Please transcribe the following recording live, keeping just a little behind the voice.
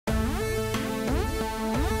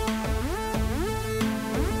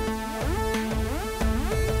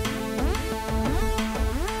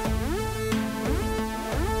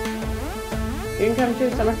You can come too,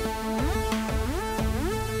 Summer.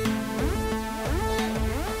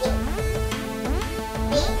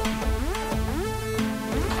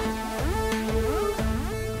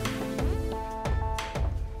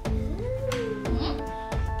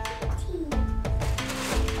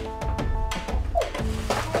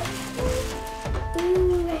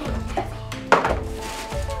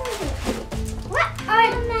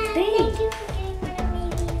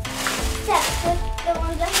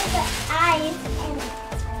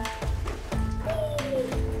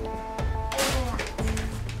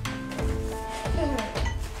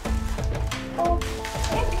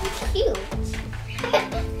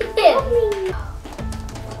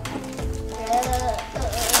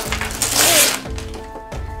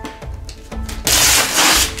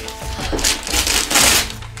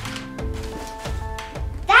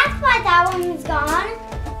 One's gone.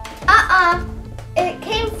 It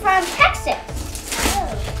came from Texas.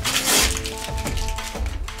 Oh.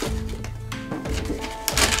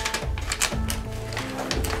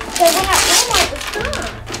 So when that Walmart was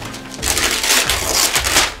gone.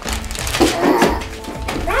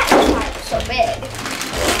 That is so big.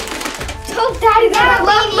 Oh, Daddy's gonna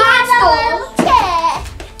love my stove.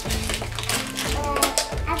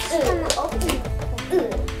 I'm just gonna open it.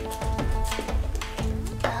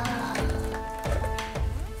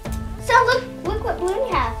 So look what we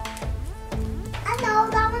have. I know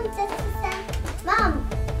that one's just the same. Mom,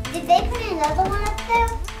 did they put another one up there?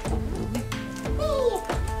 Hey.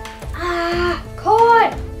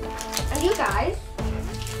 Corn. And you guys,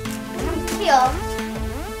 come feel.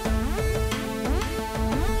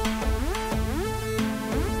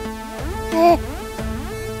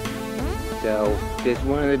 So this is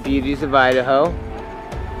one of the beauties of Idaho.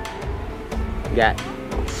 Got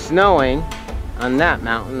snowing on that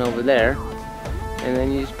mountain over there, and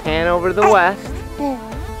then you just pan over to the west, and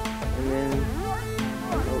then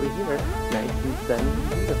over here, nice and sunny and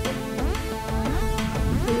beautiful.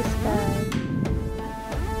 Blue sky.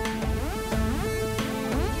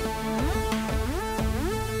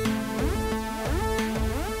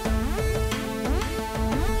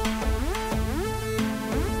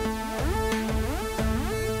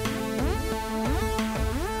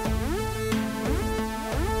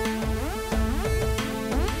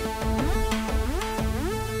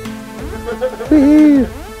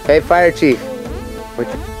 Hey, Fire Chief.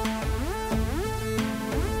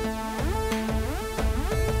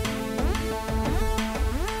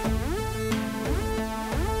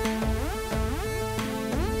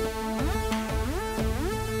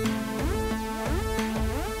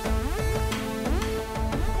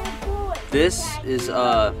 This is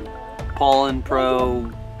a Pollen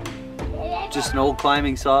Pro, just an old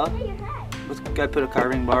climbing saw. I put a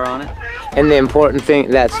carving bar on it. And the important thing,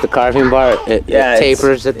 that's the carving bar. It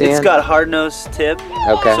tapers at the end. It's got a hard nose tip,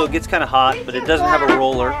 okay. So it gets kind of hot, but it doesn't have a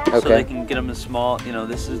roller, so they can get them as small. You know,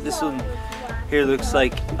 this one here looks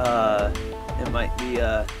like it might be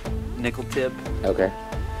a nickel tip. Okay.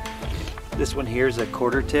 This one here is a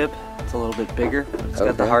quarter tip. It's a little bit bigger. It's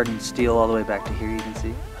got the hardened steel all the way back to here. You can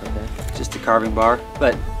see. Okay. Just a carving bar,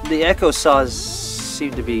 but the Echo saws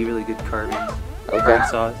seem to be really good carving. Okay.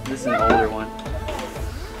 Saws. This is an older one.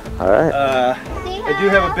 All right. I do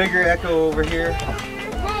have a bigger Echo over here.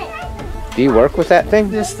 Do you work with that thing?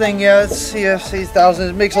 This thing, yeah, it's CFC 1000.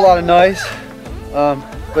 It makes a lot of noise,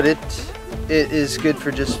 but it is good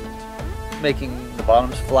for just making the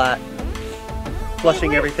bottoms flat,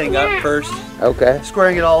 flushing everything up first. Okay.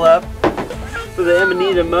 Squaring it all up. For the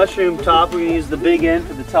Amanita mushroom top, we're gonna use the big end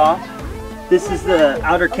for the top. This is the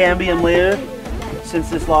outer cambium layer. Since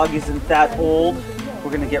this log isn't that old,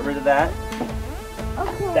 we're gonna get rid of that.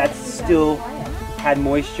 That's still had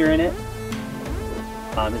moisture in it.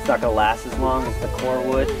 It's not gonna last as long as the core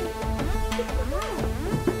would.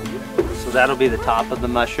 So that'll be the top of the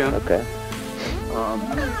mushroom. Okay.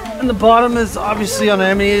 And the bottom is obviously on the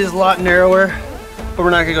Amanita is a lot narrower, but we're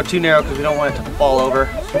not gonna go too narrow because we don't want it to fall over.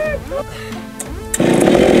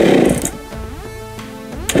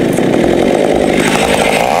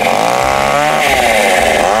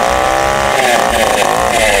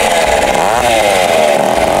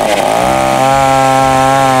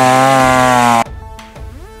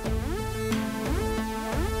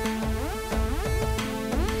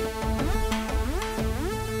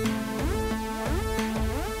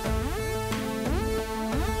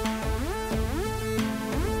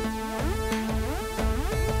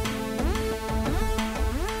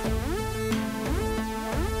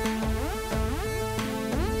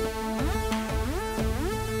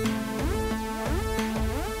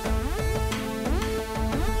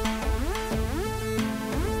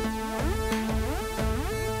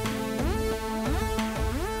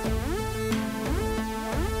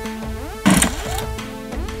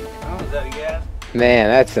 that again. Man,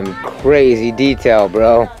 that's some crazy detail,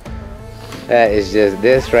 bro. That is just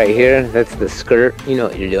this right here. That's the skirt. You know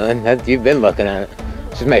what you're doing. You've been looking at it.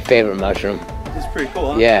 This is my favorite mushroom. It's pretty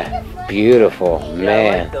cool, huh? Yeah, beautiful,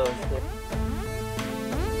 man. I like those.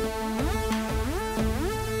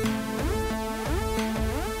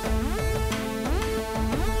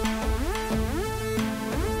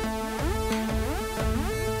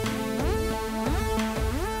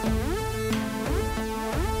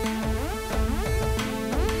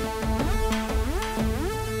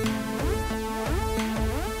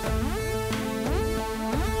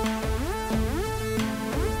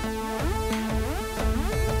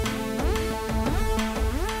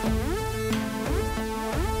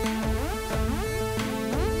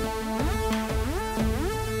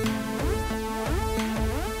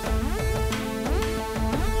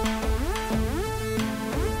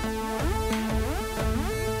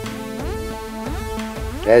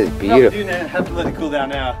 That is beautiful. No, I have to let it cool down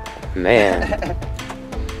now. Man.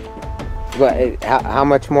 But how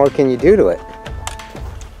much more can you do to it?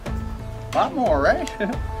 A lot more, right?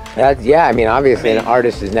 Yeah, I mean, obviously an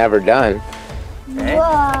artist has never done. Okay. Whoa.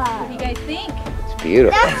 What do you guys think? It's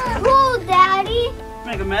beautiful. That's cool, Daddy.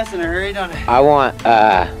 Make a mess in a hurry, don't I? I want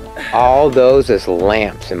all those as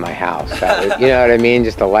lamps in my house. You know what I mean?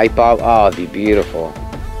 Just a light bulb. Oh, it'd be beautiful.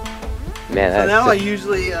 Man, So that's now I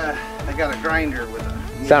usually, I got a grinder with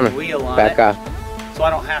a wheel on back it. off. So I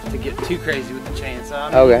don't have to get too crazy with the chainsaw. I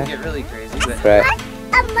mean, Okay. you can get really crazy, but Right.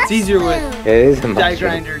 it's easier with It is a die mushroom.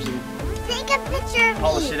 grinders and Take a picture of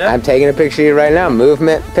polish me. it up. I'm taking a picture of you right now.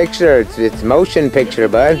 Movement picture. It's motion picture,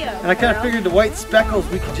 bud. And I kind of figured the white speckles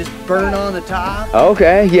we could just burn on the top.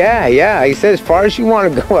 Okay, yeah. He said as far as you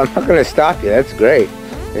want to go, I'm not going to stop you. That's great.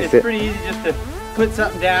 It's pretty easy just to put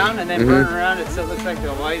something down and then burn around it so it looks like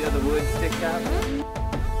the white of the wood sticks out.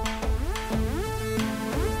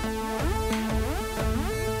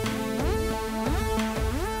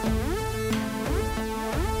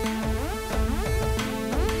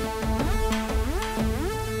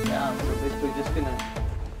 Yeah, so basically just gonna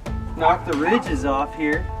knock the ridges off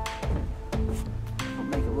here. I'll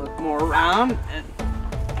make it look more round. And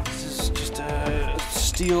this is just a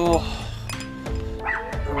steel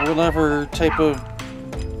or whatever type of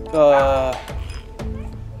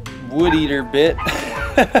wood eater bit.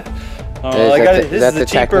 This is the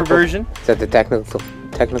cheaper version. Is that the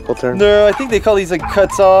technical term? No, I think they call these like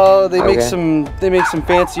Kutzall. They make Okay. some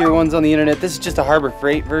fancier ones on the internet. This is just a Harbor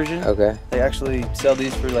Freight version. Okay. They actually sell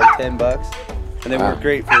these for like $10, and they Wow. work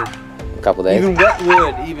great for A couple days. even wet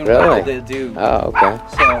wood. Even Really? wet wood they do. Oh, okay.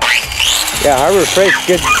 So Yeah, Harbor Freight's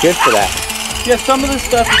good for that. yeah, some of the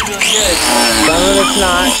stuff is really good. Some of it's You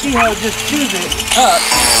not. see how it just chews it up.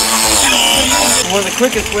 One of the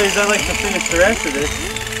quickest ways I like to finish the rest of this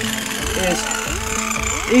is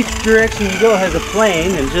each direction you go has a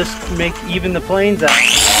plane, and just even the planes out.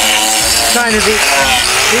 Kind of the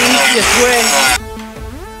easiest way.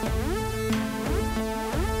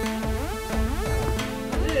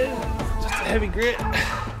 Just a heavy grit.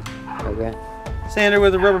 Okay. Sander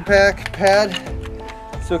with a rubber pad,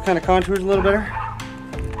 so it kind of contours a little better.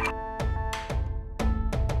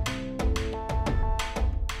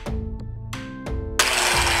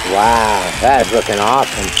 Wow, that is looking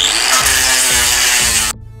awesome.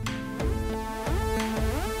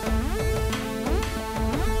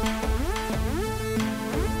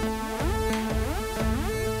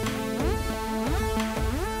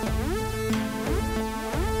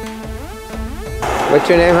 What's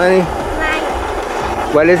your name, honey?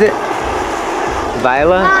 Maya. What is it?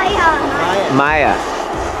 Viola? Maya. Maya.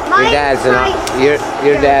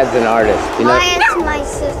 Your dad's an artist. You know? Maya's my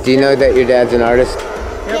sister. Do you know that your dad's an artist?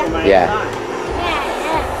 Yeah. Yeah.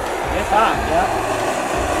 It's hot, yeah.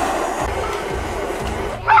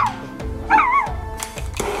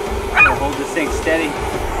 Hold this thing steady.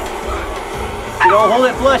 If you don't hold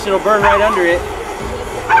it flush, it'll burn right under it.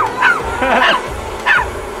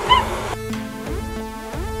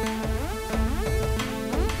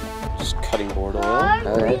 Just cutting board oil.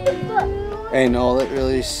 And all it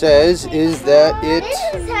really says is that it This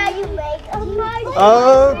is how you make a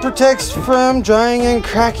mushroom. protects from drying and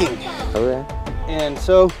cracking. Okay. And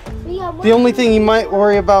so the only thing you might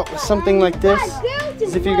worry about with something like this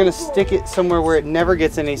is if you're going to stick it somewhere where it never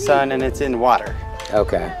gets any sun and it's in water.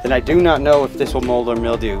 Okay. Then I do not know if this will mold or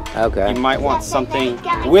mildew. Okay. You might want something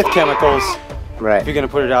with chemicals if Right. you're going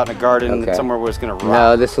to put it out in a garden Okay. somewhere where it's going to No,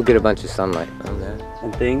 rot this will get a bunch of sunlight on there.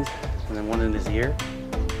 and things. And then one in his ear.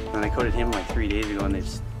 And I coated him like 3 days ago, and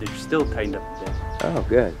they're still tightened up a bit. Oh,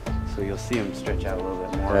 good. So you'll see them stretch out a little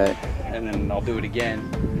bit more. Right. And then I'll do it again.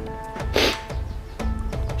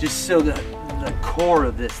 Just so that the core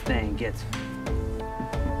of this thing gets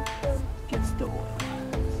the oil.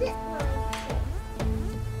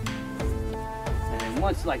 And then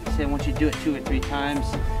once, like I said, once you do it 2 or 3 times,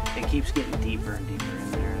 it keeps getting deeper and deeper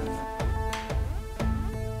in there.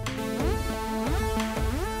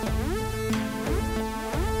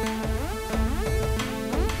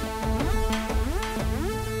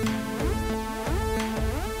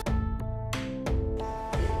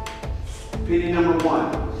 PD number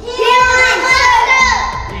 1.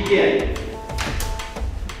 Begin.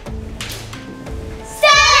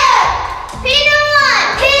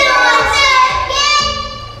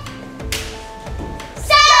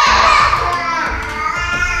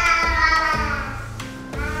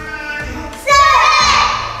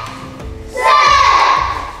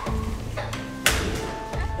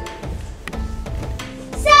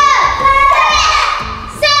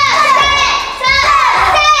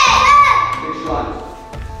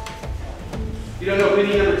 You don't know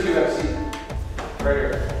PD number 2, FC. Right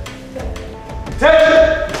here. Attention!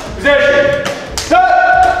 Position! Set!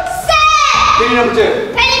 PD number 2.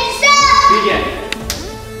 Begin.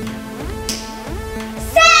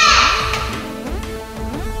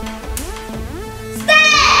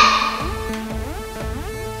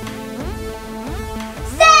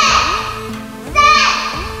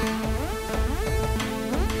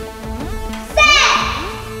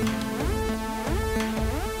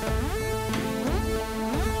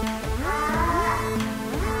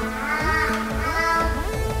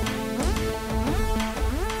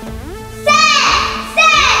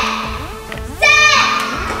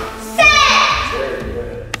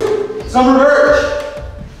 Summer Birch!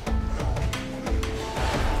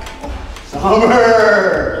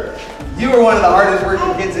 Summer! You were one of the hardest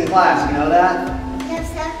working kids in class, you know that?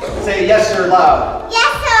 Yes, sir. Say yes sir loud.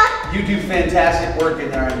 Yes, sir. You do fantastic work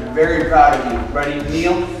in there. I'm very proud of you. Ready to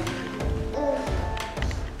kneel?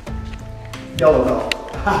 Yellow belt.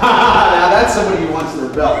 Now that's somebody who wants their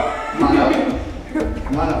belt. Come on up.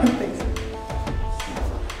 Come on up.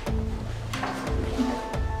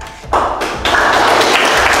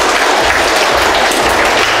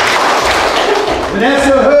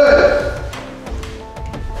 Vanessa Hood.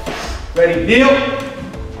 Ready, kneel.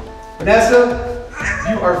 Vanessa,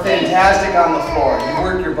 you are fantastic on the floor. You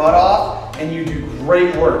work your butt off and you do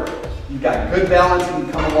great work. You've got good balance and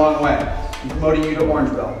you've come a long way. I'm promoting you to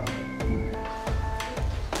orange belt.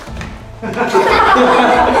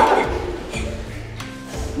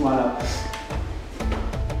 Come on up.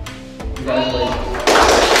 Congratulations.